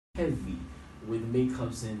heavy with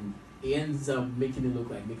makeups, and it ends up making it look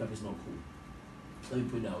like makeup is not cool. Let me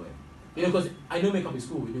put it that way. You know, because I know makeup is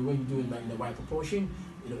cool. You know, when you do it like in the right proportion,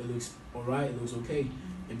 you know, it looks alright, it looks okay.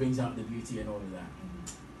 It brings out the beauty and all of that.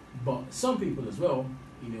 But some people as well,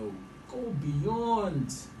 you know, go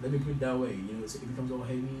beyond. Let me put it that way. You know, so it becomes all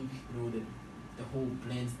heavy. You know, the whole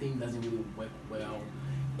blend thing doesn't really work well.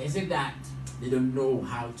 Is it that they don't know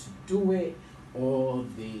how to do it, or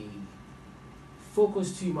they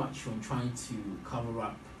focus too much on trying to cover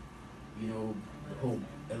up, you know,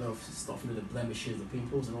 a lot of stuff, you know, the blemishes, the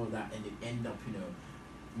pimples, and all that, and they end up, you know,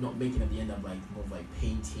 not making it. They end up like more of like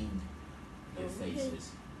painting their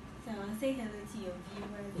faces. So I'll say hello to your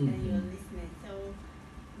viewers and your listeners. So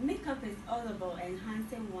makeup is all about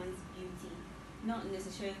enhancing one's beauty, not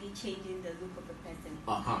necessarily changing the look of a person.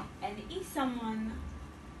 And if someone,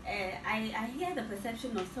 I hear the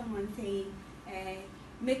perception of someone saying,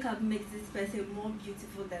 makeup makes this person more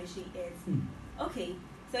beautiful than she is. Okay,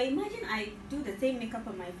 so imagine I do the same makeup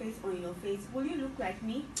on my face on your face. Will you look like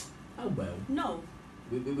me? Oh well. No.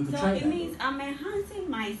 We could so try it that, means I'm enhancing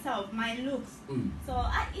myself, my looks. So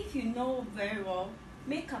if you know very well,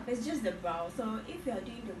 makeup is just the brow. So if you are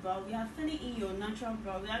doing the brow, we are filling in your natural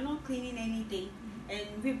brow. We are not cleaning anything and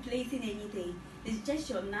replacing anything. It's just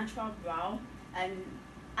your natural brow. And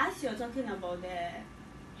as you're talking about the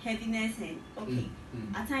heaviness and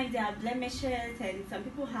at times there are blemishes and some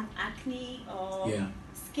people have acne or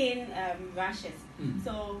skin rashes.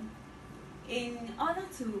 So in order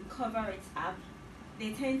to cover it up,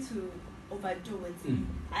 they tend to overdo it.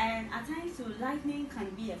 And at times so lightning can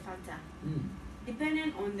be a factor.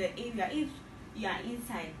 Depending on the area, if you are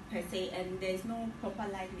inside per se and there's no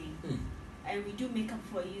proper lighting and we do makeup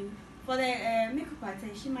for you, for the makeup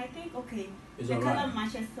artist, she might think, okay, the color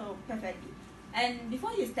matches so perfectly. And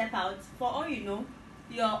before you step out, for all you know,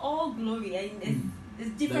 you're all glowy and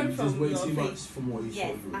it's different from way your too face. Much from what you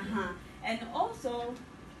saw. And also,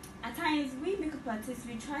 at times, we makeup artists,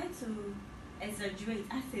 we try to exaggerate,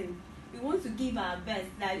 as in, we want to give our best,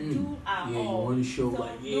 like do our all. You want to show so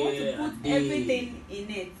we want to put everything in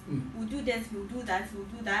it. We'll do this, we'll do that, we'll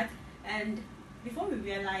do that. And before we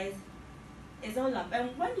realize, it's all up.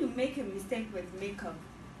 And when you make a mistake with makeup,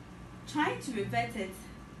 trying to revert it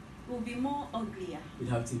will be more uglier. You'd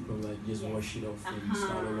have to like just wash it off and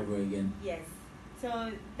start all over again. Yes.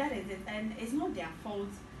 So that is it. And it's not their fault.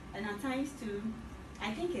 And at times too,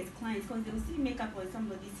 I think it's clients, because they'll see makeup on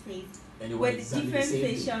somebody's face with exactly different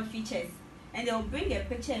facial features. And they'll bring a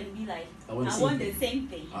picture and be like, I want the same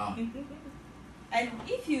thing. And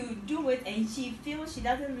if you do it and she feels she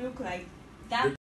doesn't look like that